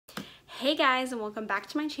Hey guys, and welcome back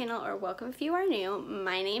to my channel, or welcome if you are new.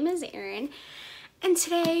 My name is Erin, and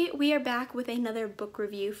today we are back with another book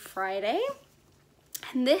review Friday.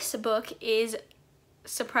 And this book is,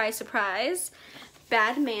 surprise, surprise,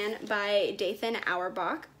 Bad Man by Dathan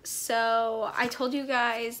Auerbach. So I told you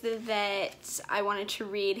guys that I wanted to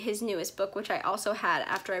read his newest book, which I also had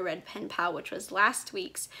after I read Pen Pal, which was last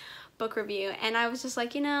week's book review, and I was just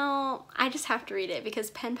like, you know, I just have to read it because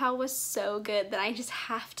Pen Pal was so good that I just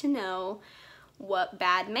have to know what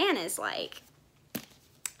Bad Man is like.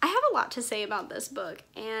 I have a lot to say about this book,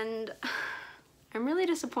 and I'm really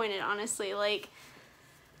disappointed, honestly. Like,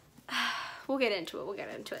 we'll get into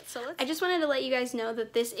it. So I just wanted to let you guys know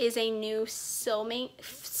that this is a new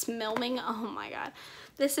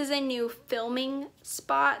this is a new filming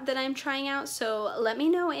spot that I'm trying out, so let me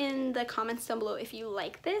know in the comments down below if you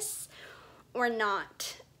like this or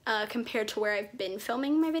not, compared to where I've been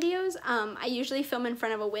filming my videos. I usually film in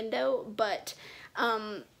front of a window, but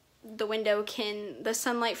the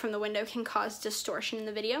sunlight from the window can cause distortion in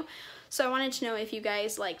the video. So I wanted to know if you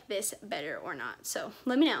guys like this better or not, so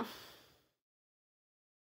let me know.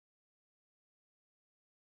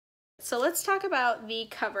 So let's talk about the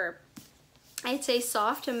cover. It's a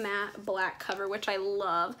soft matte black cover, which I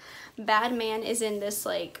love. Bad Man is in this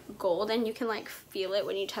like gold, and you can like feel it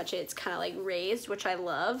when you touch it. It's kind of like raised, which I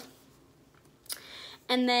love.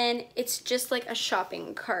 And then it's just like a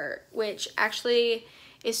shopping cart, which actually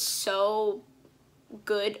is so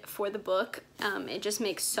good for the book. It just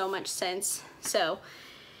makes so much sense. So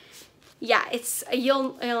yeah,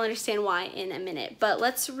 you'll understand why in a minute, but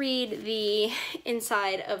let's read the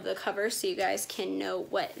inside of the cover so you guys can know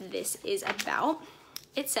what this is about.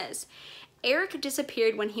 It says, Eric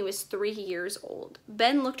disappeared when he was 3 years old.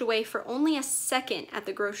 Ben looked away for only a second at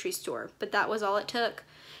the grocery store, but that was all it took.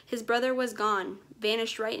 His brother was gone,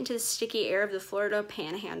 vanished right into the sticky air of the Florida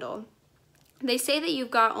Panhandle. They say that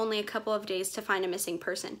you've got only a couple of days to find a missing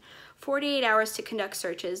person, 48 hours to conduct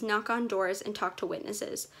searches, knock on doors, and talk to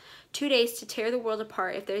witnesses. 2 days to tear the world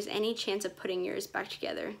apart if there's any chance of putting yours back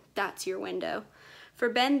together. That's your window. For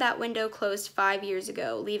Ben, that window closed 5 years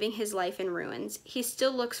ago, leaving his life in ruins. He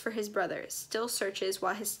still looks for his brother, still searches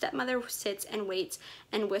while his stepmother sits and waits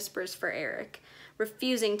and whispers for Eric,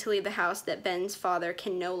 refusing to leave the house that Ben's father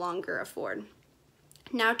can no longer afford.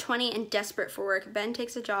 Now 20 and desperate for work, Ben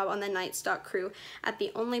takes a job on the night stock crew at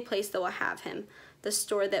the only place that will have him, the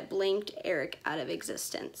store that blinked Eric out of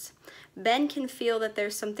existence. Ben can feel that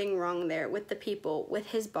there's something wrong there with the people, with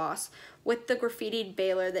his boss, with the graffitied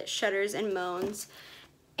Baylor that shudders and moans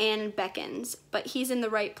and beckons, but he's in the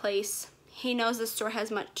right place. He knows the store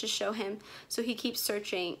has much to show him, so he keeps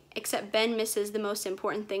searching, except Ben misses the most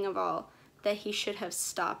important thing of all, that he should have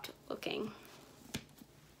stopped looking.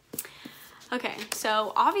 Okay,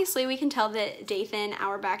 so obviously we can tell that Dathan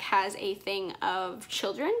Auerbach has a thing of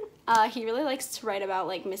children. He really likes to write about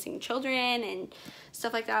like missing children and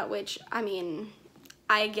stuff like that, which, I mean,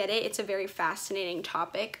 I get it. It's a very fascinating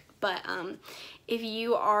topic, but if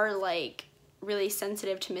you are like really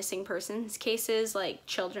sensitive to missing persons cases, like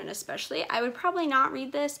children especially, I would probably not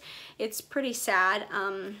read this. It's pretty sad.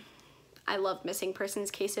 I love missing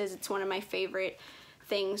persons cases. It's one of my favorite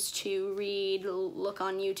things to read, look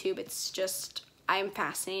on YouTube. It's just, I'm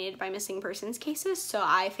fascinated by missing persons cases, so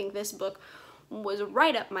I think this book was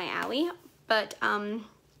right up my alley. But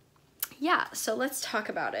yeah, so let's talk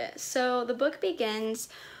about it. So the book begins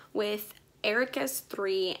with Eric as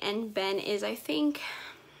 3 and Ben is, I think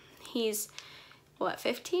he's, what,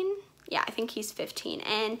 15? Yeah, I think he's 15,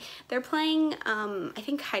 and they're playing, I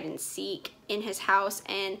think, hide and seek in his house,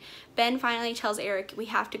 and Ben finally tells Eric, we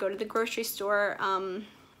have to go to the grocery store,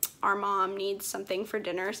 our mom needs something for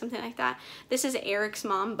dinner or something like that. This is Eric's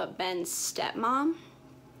mom, but Ben's stepmom.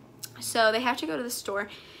 So they have to go to the store,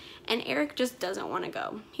 and Eric just doesn't want to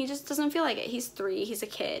go. He just doesn't feel like it. He's 3, he's a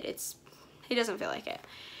kid, he doesn't feel like it.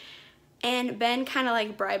 And Ben kind of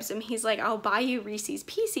like bribes him. He's like, I'll buy you Reese's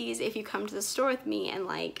Pieces if you come to the store with me and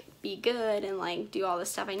like be good and like do all the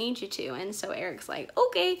stuff I need you to. And so Eric's like,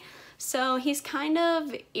 okay. So he's kind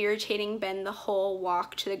of irritating Ben the whole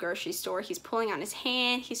walk to the grocery store. He's pulling on his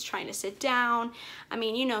hand. He's trying to sit down. I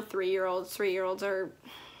mean, you know, 3-year-olds are,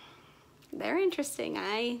 they're interesting.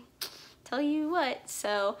 I tell you what.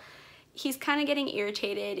 So he's kind of getting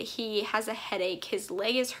irritated. He has a headache. His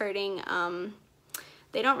leg is hurting.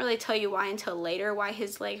 They don't really tell you why until later, why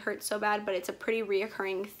his leg hurts so bad, but it's a pretty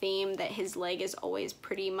reoccurring theme that his leg is always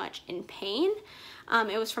pretty much in pain.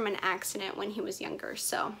 It was from an accident when he was younger,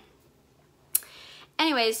 so.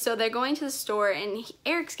 Anyways, so they're going to the store, and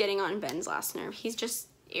Eric's getting on Ben's last nerve. He's just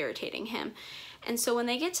irritating him. And so when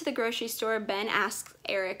they get to the grocery store, Ben asks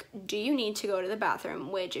Eric, do you need to go to the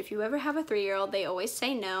bathroom? Which, if you ever have a 3-year-old, they always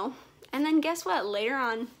say no. And then guess what? Later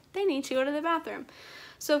on, they need to go to the bathroom.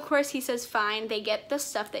 So of course he says fine. They get the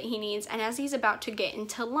stuff that he needs, and as he's about to get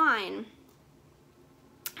into line,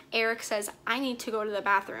 Eric says, I need to go to the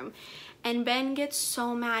bathroom. And Ben gets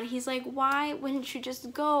so mad. He's like, why wouldn't you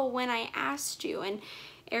just go when I asked you? And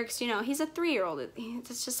Eric's, you know, he's a 3-year-old.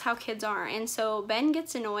 That's just how kids are. And so Ben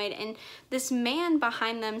gets annoyed, and this man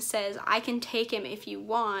behind them says, I can take him if you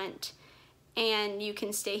want, and you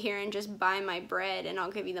can stay here and just buy my bread, and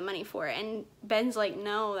I'll give you the money for it. And Ben's like,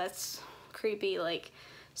 no, that's creepy. Like,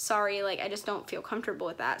 sorry, like, I just don't feel comfortable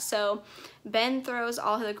with that. So Ben throws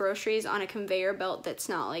all of the groceries on a conveyor belt that's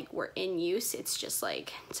not like we're in use. It's just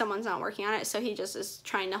like someone's not working on it. So he just is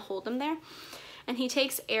trying to hold them there. And he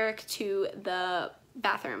takes Eric to the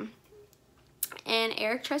bathroom. And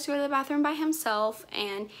Eric tries to go to the bathroom by himself,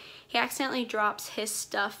 and he accidentally drops his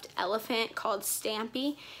stuffed elephant called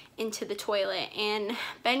Stampy into the toilet. And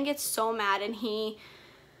Ben gets so mad, and he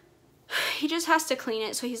just has to clean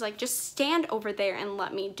it. So he's like, just stand over there and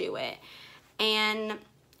let me do it. And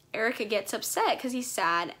Eric gets upset because he's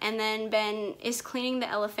sad. And then Ben is cleaning the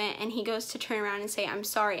elephant, and he goes to turn around and say, I'm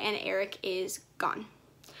sorry. And Eric is gone.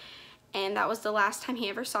 And that was the last time he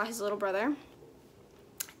ever saw his little brother.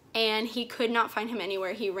 And he could not find him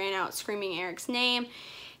anywhere. He ran out screaming Eric's name.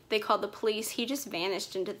 They called the police. He just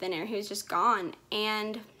vanished into thin air. He was just gone.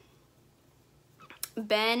 And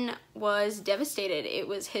Ben was devastated. It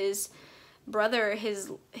was his brother, his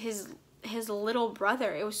little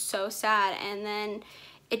brother. It was so sad. And then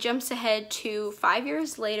it jumps ahead to 5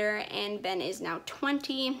 years later, and Ben is now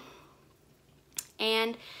 20.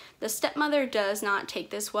 And the stepmother does not take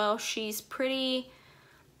this well. She's pretty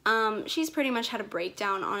much had a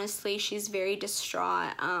breakdown, honestly. She's very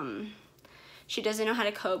distraught. She doesn't know how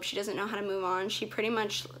to cope. She doesn't know how to move on. She pretty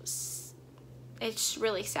much, it's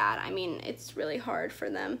really sad. I mean, it's really hard for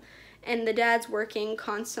them. And the dad's working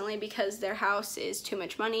constantly because their house is too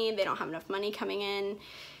much money. They don't have enough money coming in.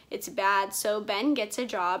 It's bad. So Ben gets a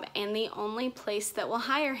job, and the only place that will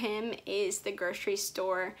hire him is the grocery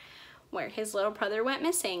store where his little brother went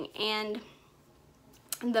missing. And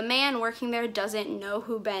the man working there doesn't know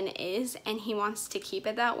who Ben is, and he wants to keep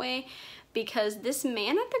it that way because this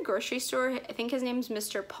man at the grocery store, I think his name's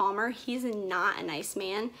Mr. Palmer, he's not a nice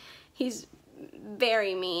man. He's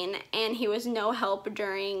very mean, and he was no help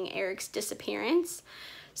during Eric's disappearance.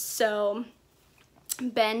 So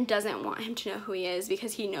Ben doesn't want him to know who he is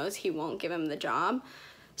because he knows he won't give him the job.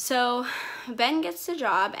 So Ben gets the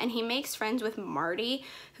job, and he makes friends with Marty,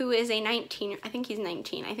 who is a 19, I think he's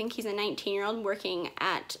 19. I think he's a 19-year-old working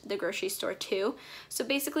at the grocery store too. So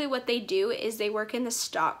basically what they do is they work in the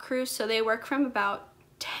stock crew. So they work from about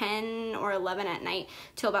 10 or 11 at night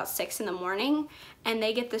till about 6 in the morning, and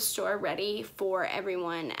they get the store ready for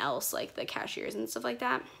everyone else, like the cashiers and stuff like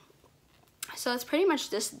that. So it's pretty much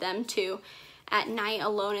just them two at night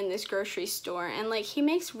alone in this grocery store. And like, he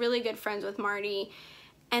makes really good friends with Marty.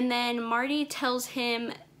 And then Marty tells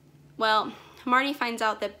him, well, Marty finds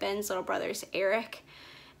out that Ben's little brother's Eric,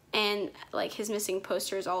 and like his missing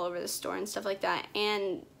posters all over the store and stuff like that.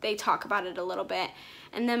 And they talk about it a little bit.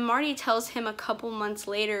 And then Marty tells him a couple months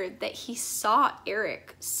later that he saw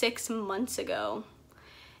Eric 6 months ago.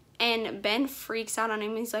 And Ben freaks out on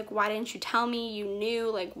him. He's like, why didn't you tell me? You knew.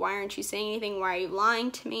 Like, why aren't you saying anything? Why are you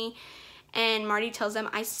lying to me? And Marty tells him,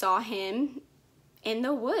 I saw him in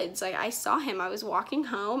the woods. Like, I saw him. I was walking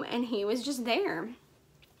home, and he was just there.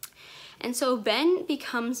 And so Ben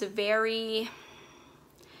becomes very,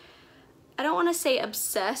 I don't want to say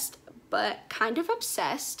obsessed, but kind of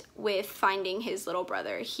obsessed with finding his little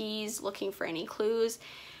brother. He's looking for any clues,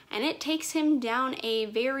 and it takes him down a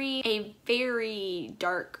very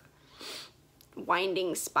dark,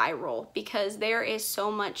 winding spiral, because there is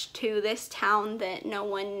so much to this town that no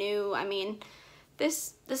one knew. I mean,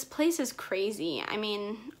 this place is crazy. I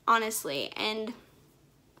mean, honestly, and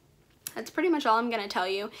that's pretty much all I'm gonna tell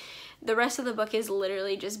you. The rest of the book is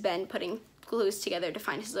literally just Ben putting clues together to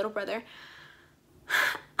find his little brother.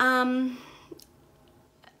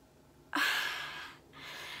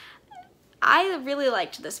 I really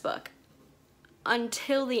liked this book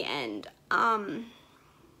until the end.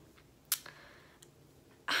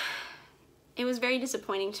 It was very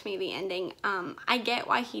disappointing to me, the ending. I get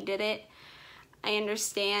why he did it. I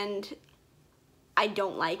understand. I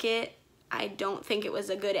don't like it. I don't think it was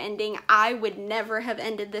a good ending. I would never have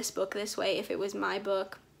ended this book this way if it was my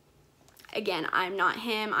book. Again, I'm not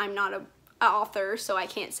him. I'm not an author, so I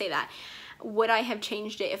can't say that. Would I have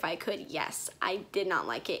changed it if I could? Yes. I did not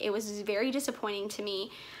like it. It was very disappointing to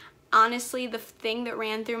me. honestly, the thing that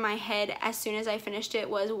ran through my head as soon as I finished it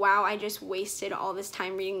was, wow, I just wasted all this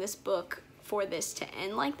time reading this book for this to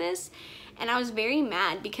end like this. And I was very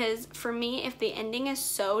mad because for me, if the ending is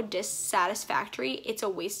so dissatisfactory, it's a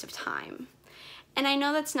waste of time. And I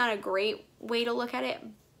know that's not a great way to look at it,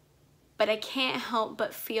 but I can't help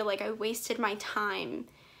but feel like I wasted my time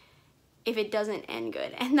if it doesn't end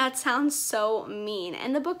good. And that sounds so mean.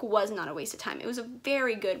 And the book was not a waste of time. It was a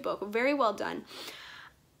very good book, very well done.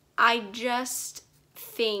 I just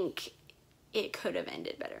think it could have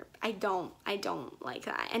ended better. I don't like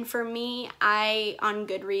that. And for me, I am on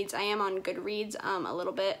Goodreads a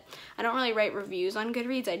little bit. I don't really write reviews on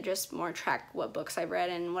Goodreads. I just more track what books I've read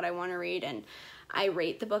and what I want to read, and I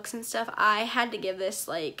rate the books and stuff. I had to give this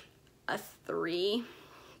like a 3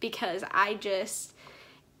 because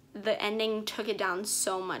the ending took it down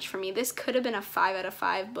so much for me. This could have been a 5 out of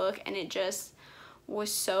 5 book, and it just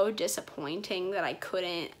was so disappointing that I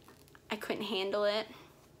couldn't handle it.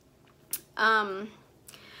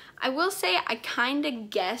 I will say I kind of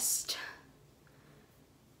guessed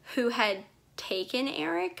who had taken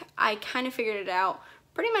Eric. I kind of figured it out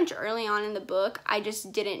pretty much early on in the book. I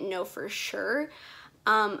just didn't know for sure.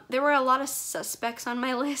 There were a lot of suspects on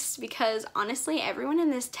my list because honestly, everyone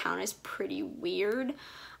in this town is pretty weird.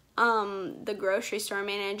 The grocery store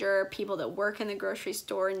manager, people that work in the grocery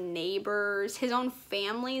store, neighbors, his own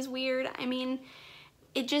family's weird. I mean,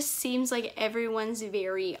 it just seems like everyone's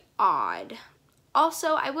very odd.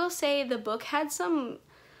 Also, I will say the book had some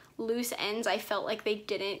loose ends I felt like they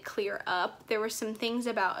didn't clear up. There were some things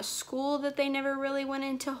about a school that they never really went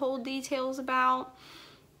into whole details about.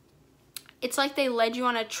 It's like they led you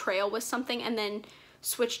on a trail with something and then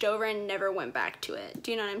switched over and never went back to it.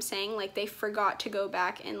 Do you know what I'm saying? Like they forgot to go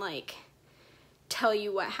back and like tell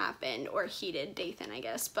you what happened, or he did, Dathan, I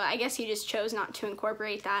guess. But I guess he just chose not to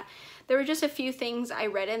incorporate that. There were just a few things I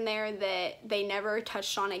read in there that they never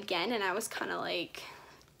touched on again, and I was kind of like,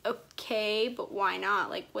 okay, but why not?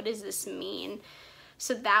 Like, what does this mean?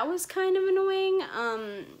 So that was kind of annoying.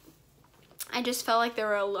 I just felt like there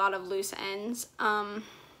were a lot of loose ends.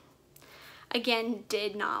 Again,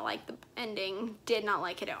 did not like the ending, did not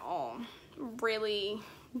like it at all. Really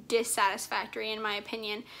dissatisfactory in my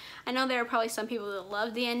opinion. I know there are probably some people that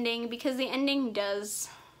love the ending because the ending does,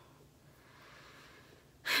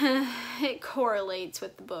 it correlates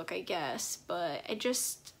with the book, I guess, but it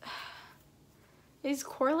just, is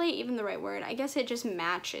correlate even the right word? I guess it just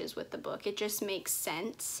matches with the book. It just makes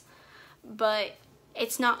sense, but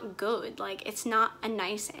it's not good. Like, it's not a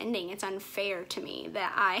nice ending. It's unfair to me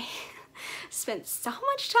that I spent so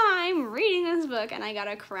much time reading this book and I got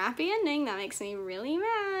a crappy ending. That makes me really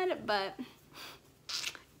mad, but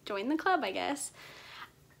join the club, I guess.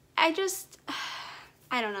 I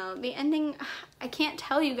don't know. The ending, I can't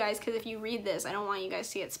tell you guys because if you read this, I don't want you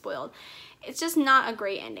guys to get spoiled. It's just not a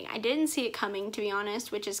great ending. I didn't see it coming, to be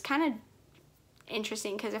honest, which is kind of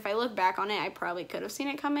interesting because if I look back on it, I probably could have seen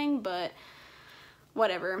it coming, but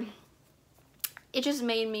whatever. It just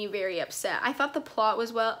made me very upset. I thought the plot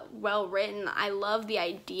was well written. I love the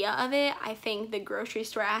idea of it. I think the grocery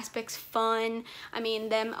store aspect's fun. I mean,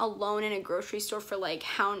 them alone in a grocery store for like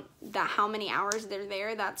how many hours they're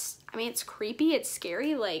there, I mean, it's creepy, it's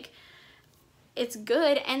scary, like, it's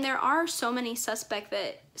good. And there are so many suspects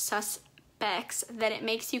that it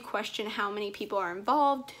makes you question how many people are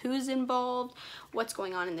involved, who's involved, what's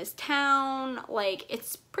going on in this town. Like,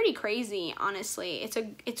 it's pretty crazy, honestly.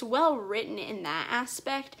 It's well written in that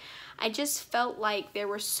aspect. I just felt like there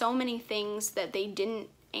were so many things that they didn't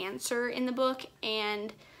answer in the book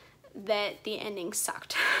and that the ending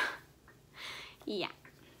sucked. Yeah.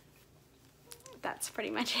 That's pretty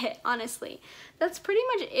much it, honestly. That's pretty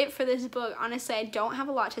much it for this book. Honestly, I don't have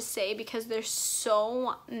a lot to say because there's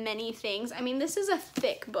so many things. I mean, this is a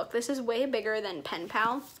thick book. This is way bigger than Pen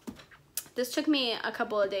Pal. This took me a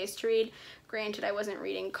couple of days to read. Granted, I wasn't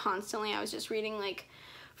reading constantly. I was just reading like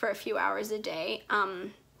for a few hours a day. I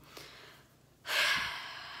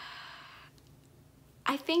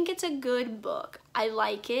think it's a good book. I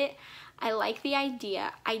like it. I like the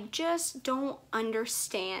idea. I just don't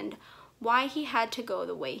understand why he had to go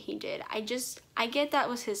the way he did. I get that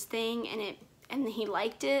was his thing and he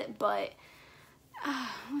liked it, but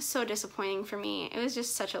it was so disappointing for me. It was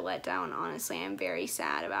just such a letdown, honestly. I'm very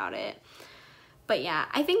sad about it. But yeah,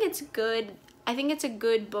 I think it's good. I think it's a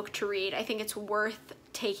good book to read. I think it's worth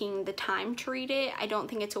taking the time to read it. I don't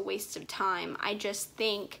think it's a waste of time. I just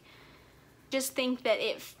think that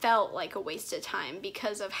it felt like a waste of time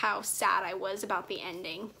because of how sad I was about the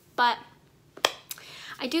ending. But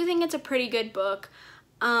I do think it's a pretty good book.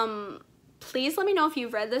 please let me know if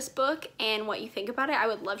you've read this book and what you think about it. I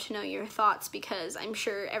would love to know your thoughts because I'm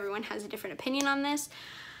sure everyone has a different opinion on this.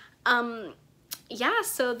 Yeah,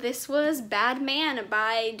 so this was Bad Man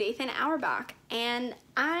by Dathan Auerbach, and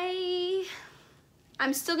I'm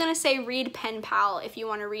still gonna say read Pen Pal if you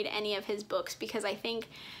want to read any of his books, because I think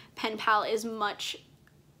Pen Pal is much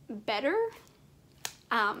better.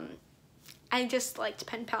 I just liked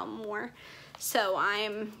Pen Pal more. So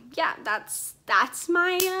yeah, that's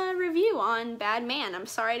my review on Bad Man. I'm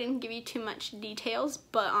sorry I didn't give you too much details,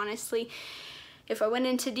 but honestly, if I went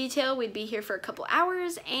into detail, we'd be here for a couple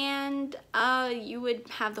hours and you would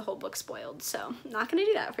have the whole book spoiled. So I'm not gonna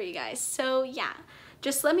do that for you guys. So yeah,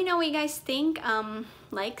 just let me know what you guys think.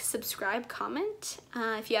 Like, subscribe, comment.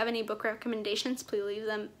 If you have any book recommendations,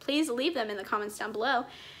 please leave them in the comments down below.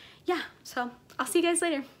 Yeah, so I'll see you guys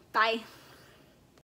later. Bye.